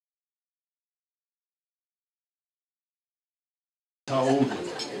how old it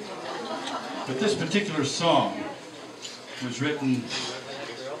is. But this particular song was written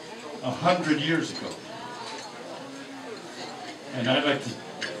 100 years ago. And I'd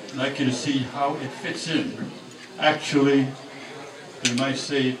like you to see how it fits in. Actually, you might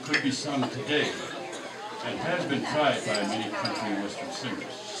say it could be sung today, and has been tried by many country and western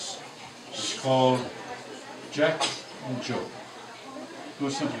singers. It's called Jack and Joe. It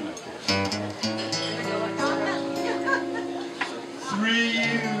goes something like this. 3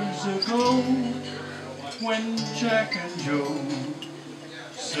 years ago, when Jack and Joe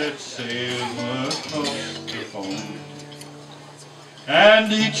set sail across the foam,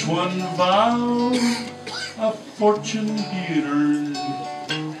 and each one vowed a fortune he'd earn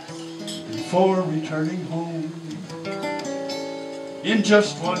before returning home. In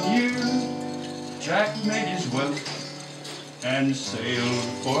just 1 year, Jack made his wealth and sailed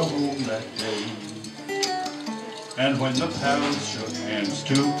for home that day. And when the pals shook hands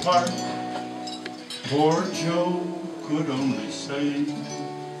to part, poor Joe could only say,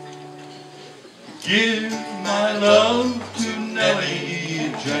 "Give my love to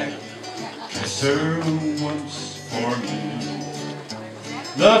Nellie, Jack, kiss her once for me.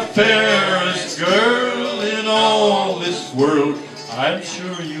 The fairest girl in all this world, I'm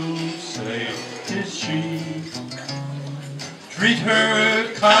sure you'll say, is she. Treat her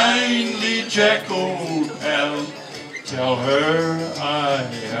kindly, Jack, old pal, tell her I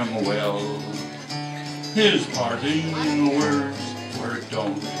am well." His parting words were,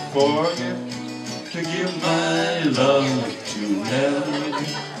 "Don't forget to give my love to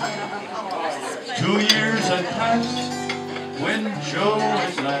Nellie." 2 years had passed when Joe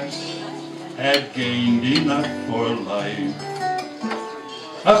at last had gained enough for life.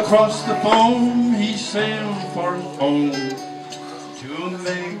 Across the foam he sailed for home to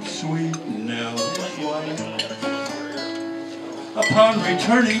make sweet Nell his wife. Upon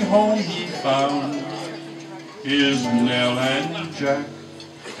returning home he found his Nell and Jack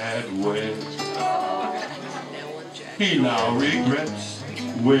had wed. He now regrets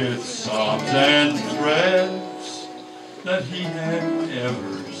with sobs and threats that he had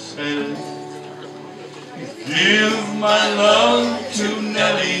ever said, "Give my love to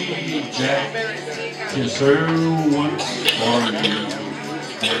Nellie, Jack, kiss her once for me.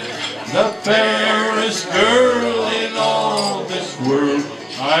 The fairest girl in all this world,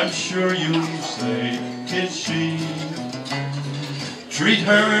 I'm sure you'll say, 'tis she. Treat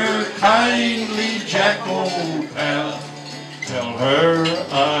her kindly, Jack, old pal, tell her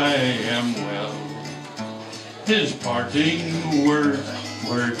I am well." His parting words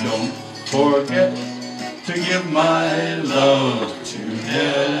were, "Don't forget to give my love to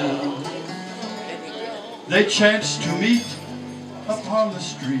Nell." They chanced to meet upon the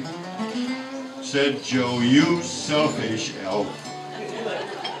street. Said Joe, "You selfish elf,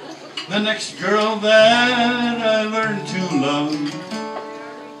 the next girl that I learn to love,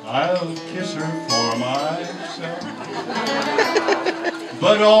 I'll kiss her for myself.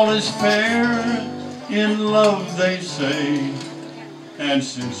 But all is fair in love, they say, and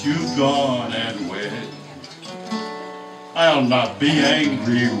since you've gone and wed, I'll not be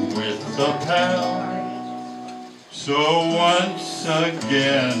angry with the pal." So once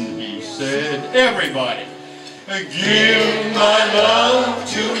again he said, everybody, "Give my love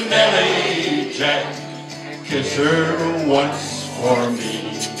to Nellie, Jack, kiss her once for me.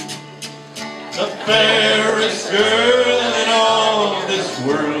 The fairest girl in all this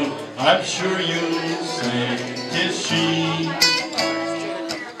world, I'm sure you'll say, 'tis she.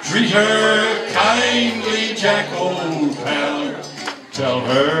 Treat her kindly, Jack, old pal, tell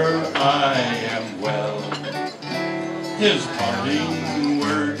her I am well." His parting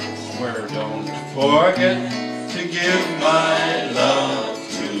words were, "Don't forget to give my love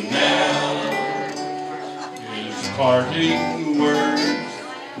to Nell." His parting words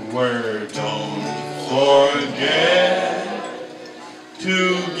were, "Don't forget to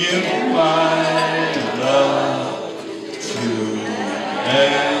give my love to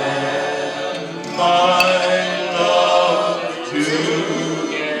Nellie."